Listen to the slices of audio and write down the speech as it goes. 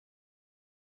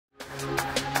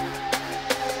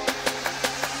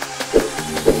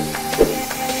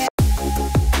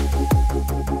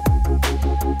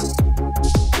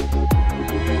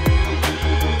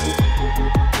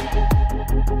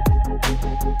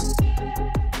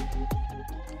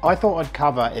I thought I'd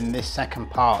cover in this second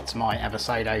part to my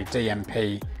Eversolo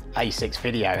DMP-A6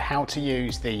 video how to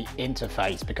use the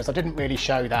interface, because I didn't really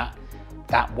show that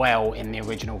well in the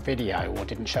original video, or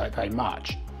didn't show it very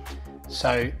much.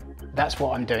 So that's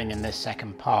what I'm doing in this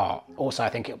second part. Also, I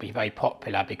think it'll be very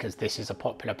popular because this is a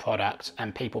popular product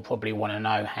and people probably want to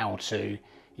know how to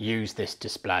use this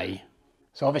display.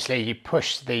 So obviously you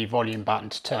push the volume button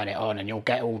to turn it on and you'll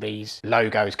get all these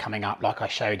logos coming up like I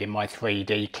showed in my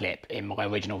 3D clip in my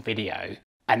original video.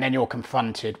 And then you're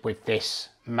confronted with this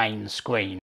main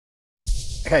screen.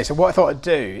 Okay, so what I thought I'd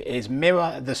do is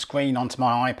mirror the screen onto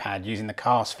my iPad using the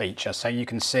cast feature so you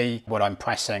can see what I'm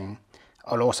pressing.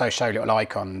 I'll also show little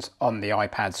icons on the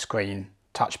iPad screen,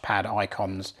 touchpad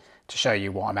icons, to show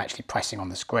you what I'm actually pressing on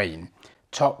the screen.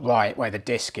 Top right where the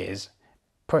disc is,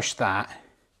 push that.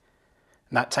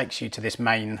 And that takes you to this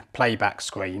main playback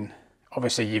screen.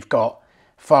 Obviously you've got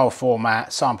file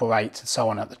format, sample rate and so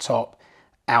on at the top,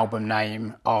 album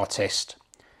name, artist,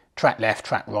 track left,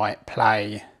 track right,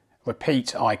 play,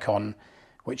 repeat icon,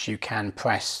 which you can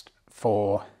press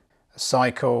for a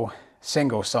cycle,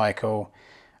 single cycle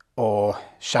or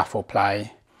shuffle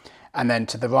play. And then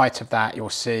to the right of that you'll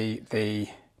see the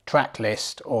track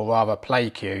list, or rather play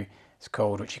queue it's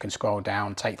called, which you can scroll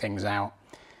down, take things out,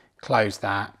 close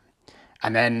that.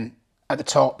 And then at the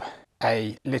top,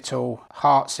 a little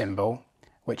heart symbol,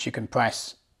 which you can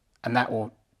press, and that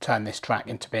will turn this track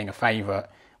into being a favourite,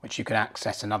 which you can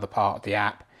access another part of the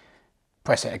app.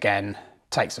 Press it again,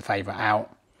 takes the favourite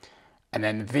out. And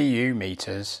then VU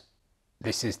meters,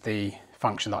 this is the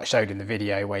function that I showed in the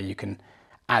video where you can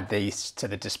add these to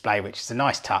the display, which is a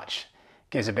nice touch.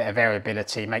 Gives a bit of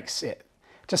variability, makes it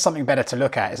just something better to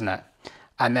look at, isn't it?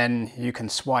 And then you can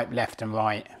swipe left and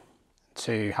right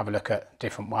to have a look at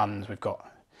different ones. We've got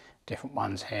different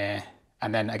ones here,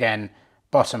 and then again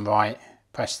bottom right,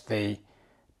 press the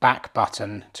back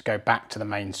button to go back to the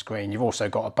main screen. You've also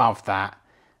got above that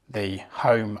the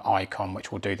home icon,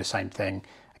 which will do the same thing.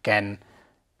 Again,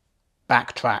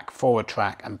 backtrack, forward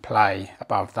track and play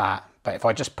above that. But if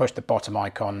I just push the bottom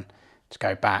icon to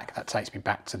go back, that takes me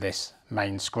back to this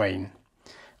main screen.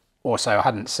 Also, I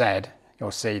hadn't said,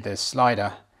 you'll see the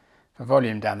slider for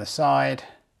volume down the side,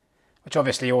 which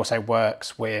obviously also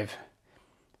works with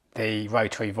the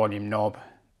rotary volume knob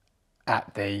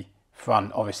at the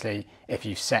front. Obviously, if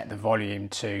you've set the volume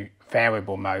to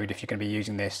variable mode, if you're going to be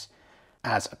using this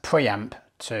as a preamp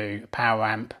to a power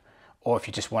amp, or if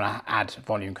you just want to add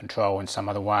volume control in some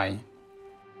other way.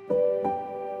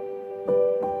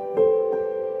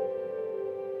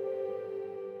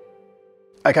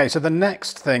 Okay, so the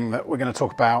next thing that we're going to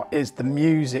talk about is the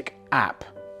music app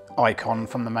icon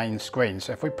from the main screen.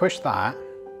 So if we push that,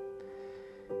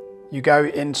 you go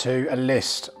into a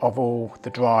list of all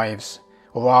the drives,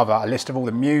 or rather a list of all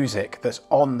the music that's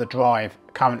on the drive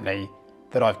currently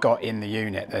that I've got in the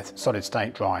unit, the solid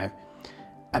state drive.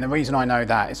 And the reason I know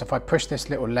that is if I push this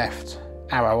little left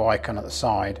arrow icon at the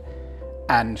side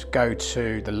and go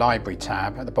to the library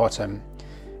tab at the bottom,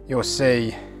 you'll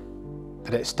see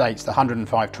that it states the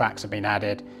 105 tracks have been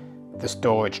added, the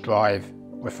storage drive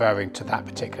referring to that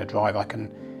particular drive. I can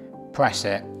press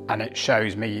it and it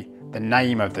shows me the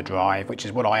name of the drive, which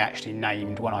is what I actually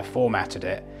named when I formatted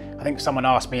it. I think someone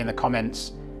asked me in the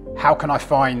comments, how can I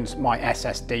find my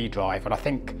SSD drive? And I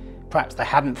think perhaps they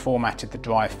hadn't formatted the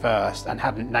drive first and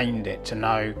hadn't named it to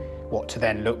know what to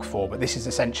then look for. But this is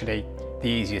essentially the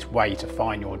easiest way to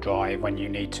find your drive when you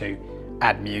need to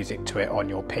add music to it on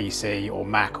your PC or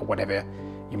Mac or whatever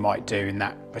you might do in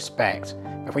that respect.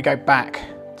 If we go back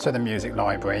to the music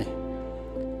library,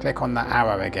 click on that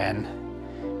arrow again,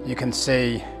 you can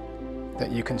see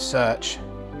that you can search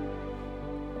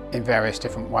in various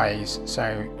different ways.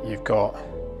 So you've got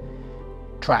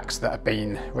tracks that have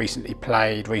been recently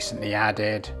played, recently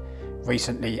added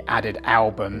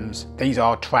albums. These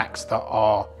are tracks that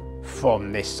are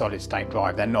from this solid state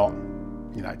drive. They're not,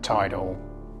 you know, Tidal,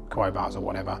 Crowbars or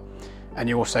whatever. And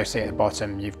you also see at the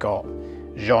bottom you've got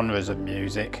genres of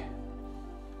music,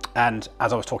 and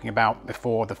as I was talking about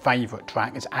before, the favourite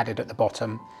track is added at the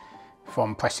bottom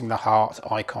from pressing the heart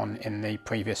icon in the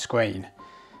previous screen.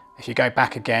 If you go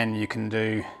back again, you can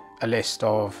do a list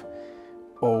of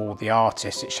all the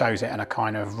artists. It shows it in a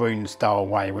kind of rune style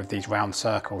way with these round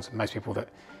circles. Most people that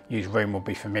use rune will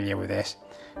be familiar with this.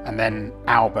 And then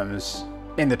albums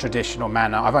in the traditional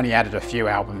manner. I've only added a few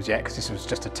albums yet because this was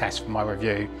just a test for my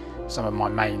review. Some of my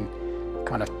main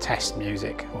kind of test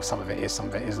music, or some of it is, some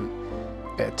of it isn't.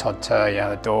 A bit of Todd Terje,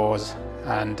 The Doors,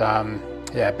 and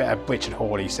yeah, a bit of Richard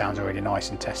Hawley sounds really nice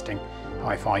in testing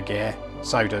hi-fi gear.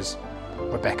 So does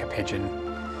Rebecca Pigeon.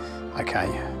 Okay,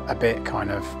 a bit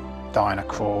kind of Diana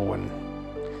Krall and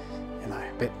you know,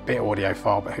 bit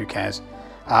audiophile, but who cares?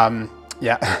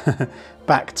 Yeah,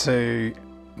 back to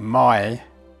my,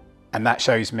 and that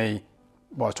shows me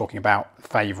what I was talking about,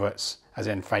 favourites, as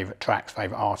in favourite tracks,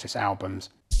 favourite artists, albums.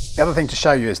 The other thing to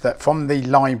show you is that from the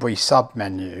library sub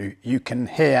menu, you can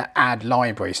here add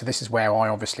library. So this is where I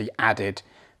obviously added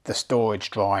the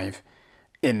storage drive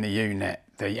in the unit,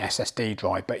 the SSD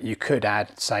drive, but you could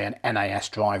add, say, an NAS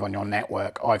drive on your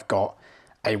network. I've got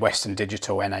a Western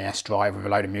Digital NAS drive with a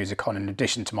load of music on in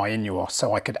addition to my Inuos,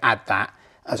 so I could add that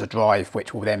as a drive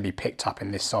which will then be picked up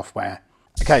in this software.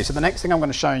 Okay, so the next thing I'm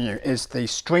going to show you is the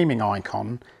streaming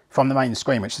icon from the main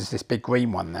screen, which is this big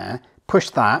green one there.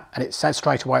 Push that and it says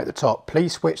straight away at the top,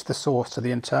 please switch the source to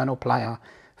the internal player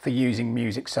for using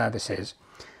music services.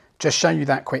 Just show you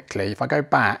that quickly. If I go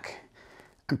back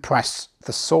and press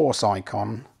the source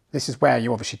icon, this is where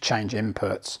you obviously change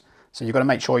inputs. So you've got to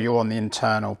make sure you're on the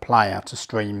internal player to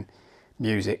stream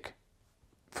music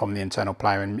from the internal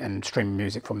player and stream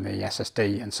music from the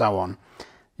SSD and so on.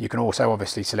 You can also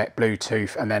obviously select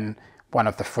Bluetooth and then one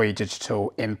of the 3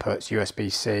 digital inputs,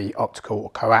 USB-C, optical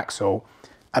or coaxial.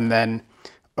 And then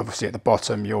obviously at the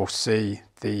bottom you'll see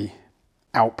the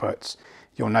outputs.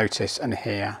 You'll notice and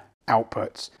hear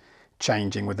outputs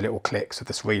changing with the little clicks of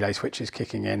this relay switches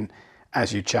kicking in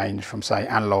as you change from, say,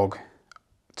 analog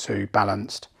to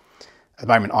balanced. At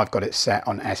the moment I've got it set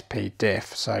on SP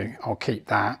diff, so I'll keep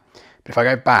that. But if I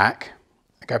go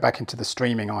back into the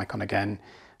streaming icon again,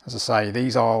 as I say,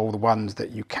 these are all the ones that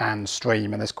you can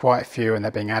stream, and there's quite a few and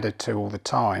they're being added to all the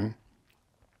time.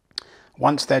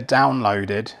 Once they're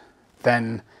downloaded,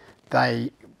 then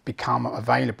they become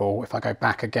available. If I go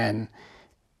back again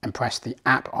and press the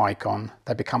app icon,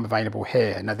 they become available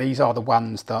here. Now these are the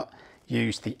ones that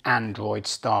use the Android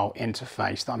style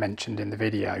interface that I mentioned in the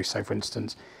video. So for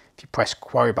instance, if you press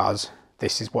Quobuzz,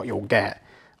 this is what you'll get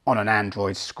on an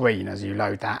Android screen as you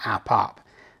load that app up.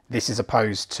 This is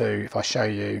opposed to, if I show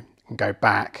you and go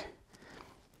back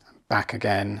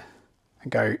again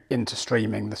and go into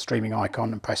streaming, the streaming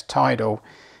icon, and press Tidal,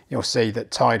 you'll see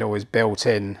that Tidal is built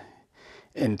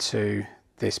into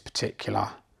this particular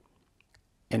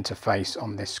interface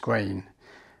on this screen.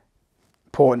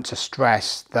 Important to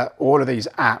stress that all of these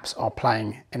apps are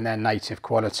playing in their native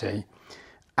quality,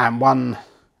 and one,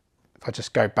 if I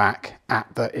just go back,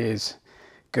 app that is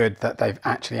good that they've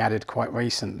actually added quite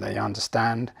recently, I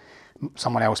understand,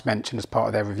 someone else mentioned as part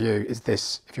of their review, is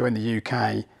this, if you're in the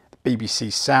UK, the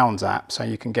BBC Sounds app, so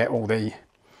you can get all the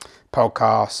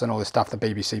podcasts and all the stuff the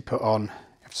BBC put on. You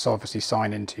have to obviously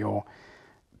sign into your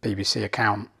BBC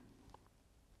account.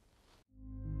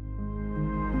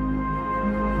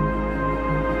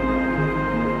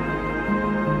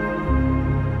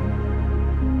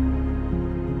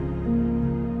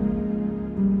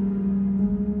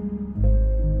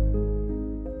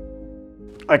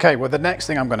 Okay, well the next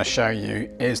thing I'm going to show you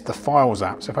is the Files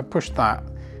app. So if I push that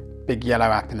big yellow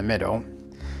app in the middle,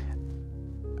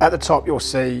 at the top you'll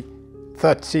see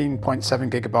 13.7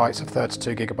 gigabytes of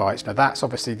 32 gigabytes. Now that's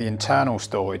obviously the internal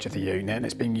storage of the unit, and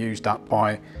it's being used up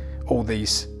by all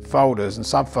these folders and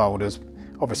subfolders,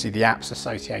 obviously the apps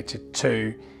associated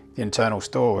to the internal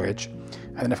storage.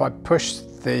 And then if I push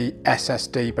the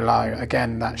SSD below,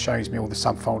 again that shows me all the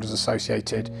subfolders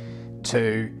associated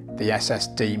to the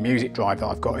SSD music drive that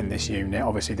I've got in this unit.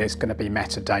 Obviously there's going to be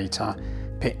metadata,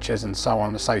 pictures and so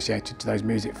on associated to those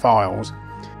music files.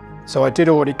 So I did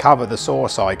already cover the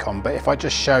source icon, but if I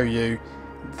just show you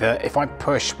that if I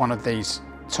push one of these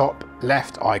top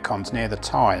left icons near the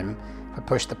time, if I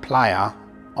push the player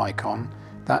icon,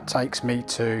 that takes me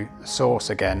to the source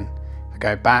again. I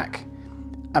go back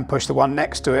and push the one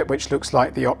next to it, which looks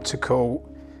like the optical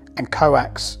and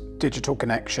coax digital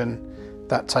connection,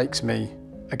 that takes me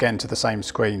again to the same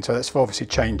screen. So that's for obviously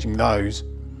changing those,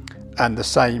 and the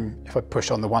same if I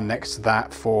push on the one next to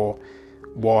that for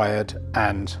wired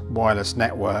and wireless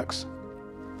networks.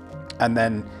 And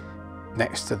then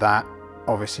next to that,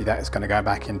 obviously that is going to go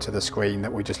back into the screen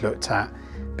that we just looked at,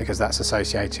 because that's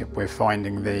associated with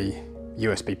finding the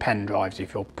USB pen drives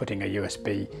if you're putting a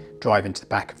USB drive into the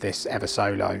back of this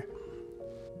Eversolo.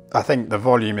 I think the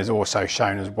volume is also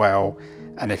shown as well,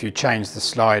 and if you change the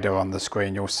slider on the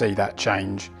screen you'll see that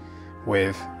change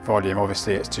with volume.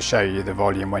 Obviously it's to show you the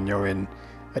volume when you're in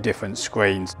a different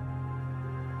screen.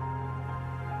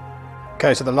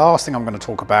 Okay, so the last thing I'm going to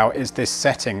talk about is this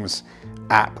settings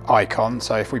app icon.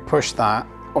 So if we push that,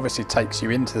 obviously it takes you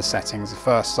into the settings. The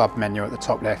first sub menu at the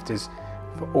top left is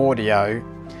for audio,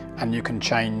 and you can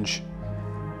change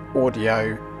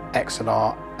audio,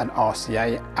 XLR and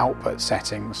RCA output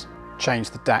settings.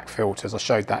 Change the DAC filters, I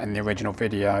showed that in the original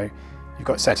video. You've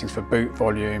got settings for boot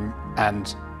volume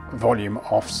and volume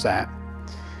offset.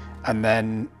 And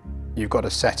then you've got a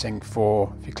setting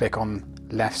for, if you click on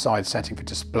left side setting for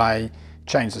display,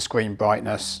 change the screen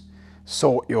brightness,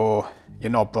 sort your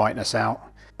knob brightness out.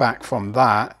 Back from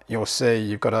that, you'll see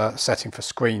you've got a setting for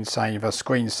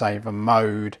screensaver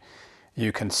mode.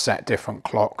 You can set different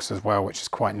clocks as well, which is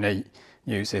quite neat.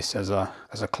 Use this as a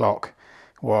clock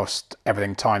whilst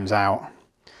everything times out.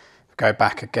 Go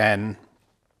back again.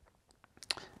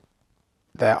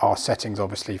 There are settings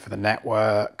obviously for the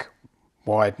network,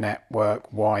 wide network,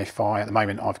 Wi-Fi. At the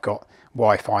moment I've got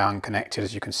Wi-Fi unconnected,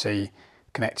 as you can see,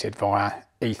 connected via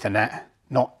Ethernet,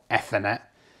 not Ethernet.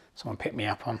 Someone picked me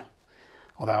up on.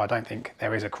 Although I don't think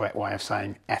there is a correct way of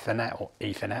saying Ethernet or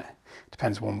Ethernet.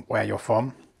 Depends on where you're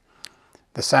from.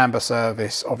 The Samba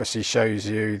service obviously shows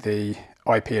you the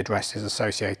IP addresses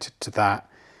associated to that,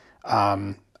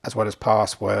 as well as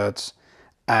passwords.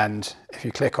 And if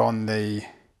you click on the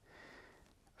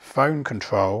phone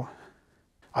control,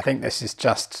 I think this is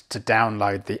just to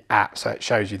download the app, so it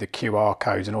shows you the QR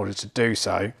codes in order to do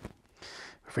so.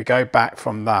 If we go back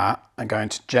from that and go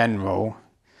into general,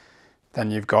 then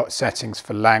you've got settings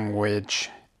for language,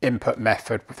 input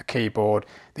method with the keyboard.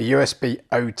 The USB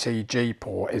OTG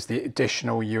port is the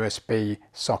additional USB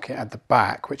socket at the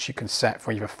back, which you can set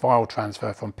for either file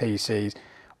transfer from PCs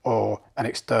or an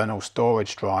external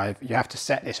storage drive. You have to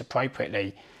set this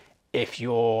appropriately if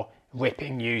you're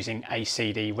ripping using a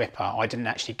CD ripper. I didn't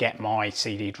actually get my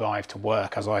CD drive to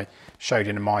work, as I showed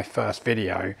in my first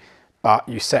video, but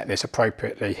you set this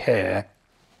appropriately here.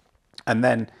 And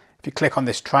then if you click on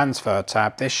this transfer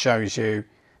tab, this shows you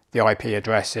the IP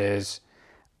addresses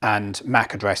and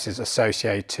MAC addresses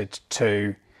associated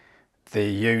to the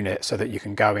unit, so that you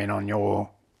can go in on your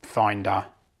Finder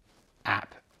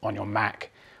app on your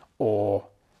Mac or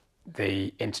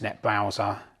the internet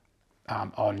browser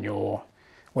on your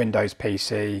Windows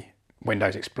PC,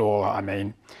 Windows Explorer I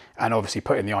mean, and obviously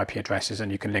put in the IP addresses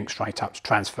and you can link straight up to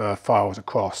transfer files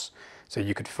across. So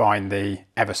you could find the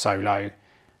Eversolo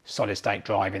solid state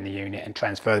drive in the unit and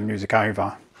transfer the music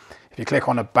over. If you click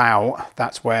on about,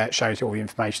 that's where it shows you all the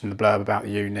information, the blurb about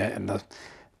the unit and the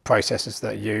processors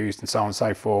that are used and so on and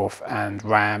so forth, and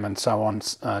RAM and so on,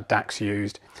 DACs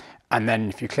used. And then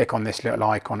if you click on this little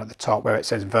icon at the top where it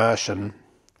says version,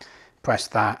 press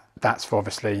that. That's for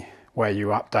obviously where you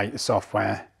update the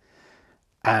software.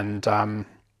 And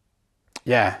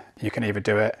yeah, you can either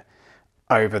do it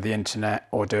over the internet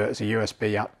or do it as a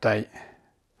USB update.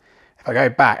 If I go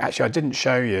back, actually I didn't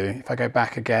show you, if I go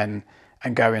back again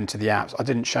and go into the apps, I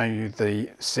didn't show you the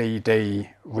CD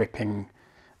ripping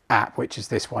app, which is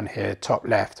this one here, top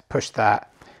left. Push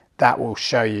that. That will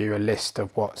show you a list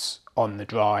of what's on the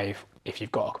drive if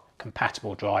you've got a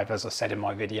compatible drive. As I said in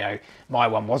my video, my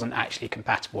one wasn't actually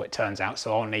compatible, it turns out,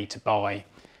 so I'll need to buy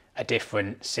a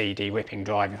different CD ripping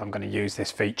drive if I'm going to use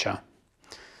this feature.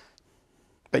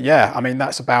 But yeah, I mean,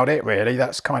 that's about it really.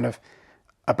 That's kind of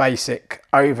a basic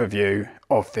overview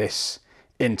of this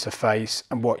interface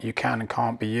and what you can and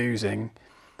can't be using.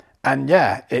 And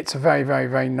yeah, it's a very, very,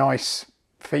 very nice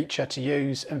feature to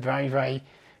use, and very, very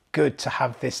good to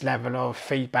have this level of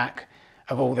feedback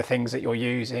of all the things that you're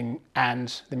using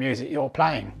and the music you're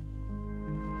playing.